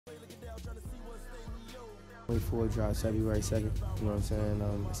24 drops February 2nd. You know what I'm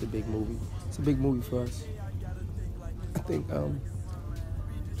saying? It's a big movie. It's a big movie for us. I think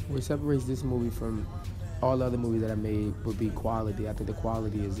what separates this movie from all the other movies that I made would be quality. I think the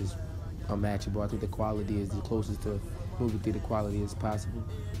quality is just unmatchable. I think the quality is the closest to movie theater quality as possible.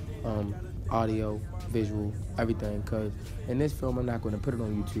 Audio, visual, everything. Because in this film, I'm not going to put it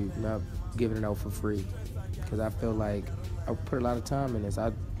on YouTube. I'm not giving it out for free. Because I feel like I put a lot of time in this.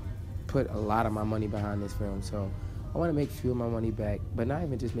 I put a lot of my money behind this film. So I want to make a few of my money back. But not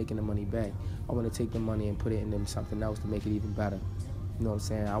even just making the money back. I want to take the money and put it into something else to make it even better. You know what I'm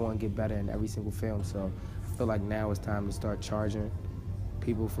saying? I want to get better in every single film. So I feel like now it's time to start charging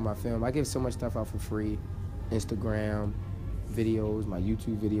people for my film. I give so much stuff out for free. Instagram videos, my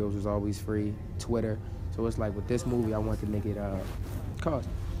YouTube videos was always free, Twitter. So it's like with this movie, I want to make it cost.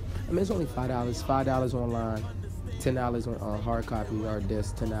 I mean, it's only $5 online, $10 on hard copy or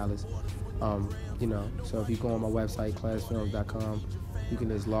disc, $10. You know, so if you go on my website, classfilms.com, you can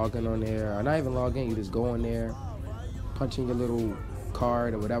just log in on there, or not even log in, you just go on there, punch in your little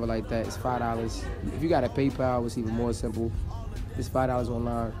card or whatever like that. It's $5. If you got a PayPal, it's even more simple. It's $5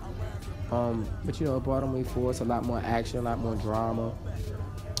 online. But you know, Baltimore Way 4, it's a lot more action, a lot more drama.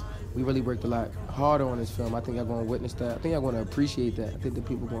 We really worked a lot harder on this film. I think y'all gonna witness that. I think y'all gonna appreciate that. I think the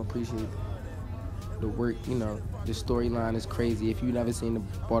people gonna appreciate the work. You know, the storyline is crazy. If you've never seen the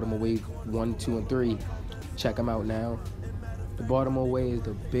Baltimore Way 1, 2, and 3, check them out now. The Baltimore Way is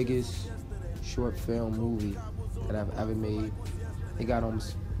the biggest short film movie that I've ever made. It got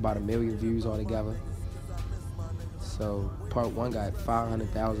almost about 1 million views altogether. So part 1 got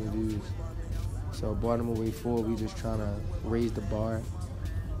 500,000 views. So Baltimore Way 4, we just trying to raise the bar.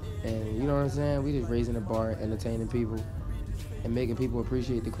 And you know what I'm saying? We just raising the bar, entertaining people, and making people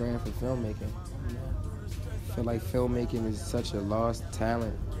appreciate the craft of filmmaking. I feel like filmmaking is such a lost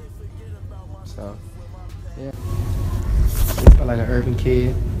talent. So, yeah. I feel like an urban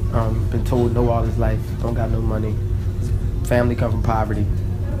kid, been told no all his life, don't got no money. His family come from poverty.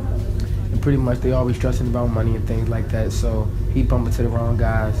 And pretty much they always stressing about money and things like that. So he bumped into the wrong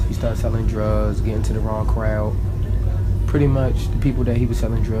guys. He started selling drugs, getting to the wrong crowd. Pretty much the people that he was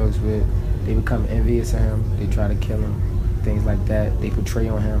selling drugs with, they become envious of him. They try to kill him, things like that. They portray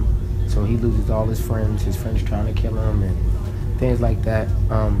on him. So he loses all his friends trying to kill him and things like that.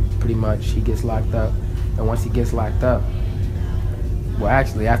 Pretty much he gets locked up. And once he gets locked up, well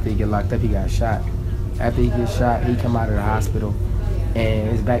actually after he get locked up, he got shot. After he gets shot, he come out of the hospital and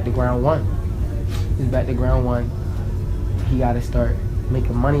it's back to ground one. It's back to ground one. He gotta start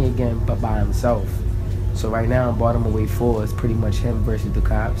making money again, but by himself. So right now in Baltimore Way 4, it's pretty much him versus the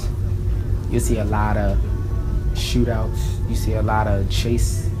cops. You see a lot of shootouts. You see a lot of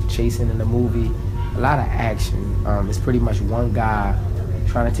chasing in the movie. A lot of action. It's pretty much one guy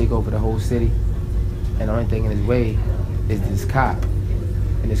trying to take over the whole city. And the only thing in his way is this cop.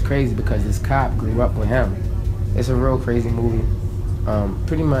 And it's crazy because this cop grew up with him. It's a real crazy movie.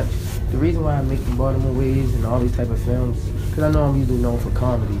 Pretty much the reason why I make the Baltimore Ways and all these type of films, because I know I'm usually known for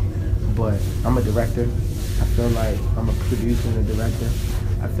comedy, but I'm a director. I feel like I'm a producer and a director.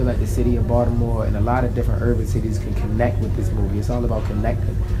 I feel like the city of Baltimore and a lot of different urban cities can connect with this movie. It's all about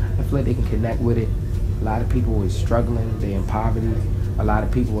connecting. I feel like they can connect with it. A lot of people is struggling, they're in poverty. A lot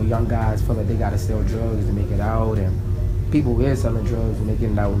of people, young guys, feel like they gotta sell drugs to make it out, and people who is selling drugs and they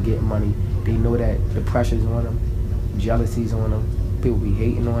getting out and getting money, they know that the pressure's on them, jealousy's on them, people be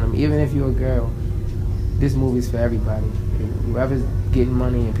hating on them. Even if you're a girl, this movie's for everybody. Whoever's getting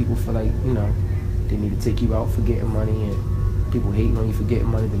money and people feel like, you know, they need to take you out for getting money and people hating on you for getting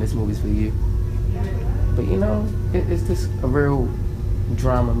money, then this movie's for you. But you know, it's just a real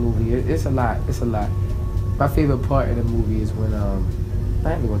drama movie. It's a lot. My favorite part of the movie is when, I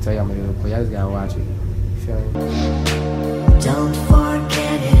ain't even gonna tell you how many it'll play, I just gotta watch it. You feel me? Don't